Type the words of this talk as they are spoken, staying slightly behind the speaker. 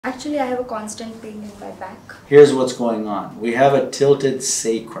Actually, I have a constant pain in my back. Here's what's going on. We have a tilted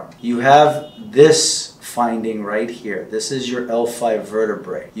sacrum. You have this finding right here. This is your L5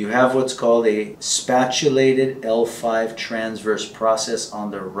 vertebrae. You have what's called a spatulated L5 transverse process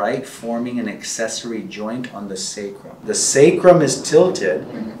on the right, forming an accessory joint on the sacrum. The sacrum is tilted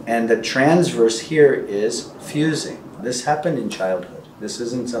and the transverse here is fusing. This happened in childhood. This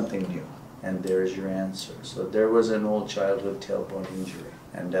isn't something new. And there's your answer. So there was an old childhood tailbone injury.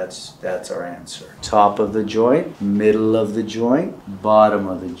 And that's our answer. Top of the joint, middle of the joint, bottom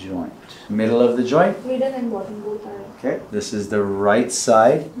of the joint. Middle of the joint. Middle and bottom both are. Okay. This is the right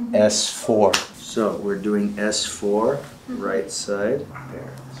side, S4. So we're doing S4, right side.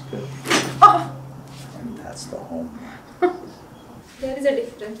 There. That's good. Oh! And that's the home. There is a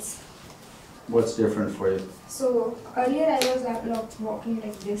difference. What's different for you? So earlier I was walking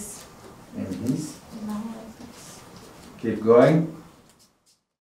like this. Mm-hmm. Now like this. Keep going.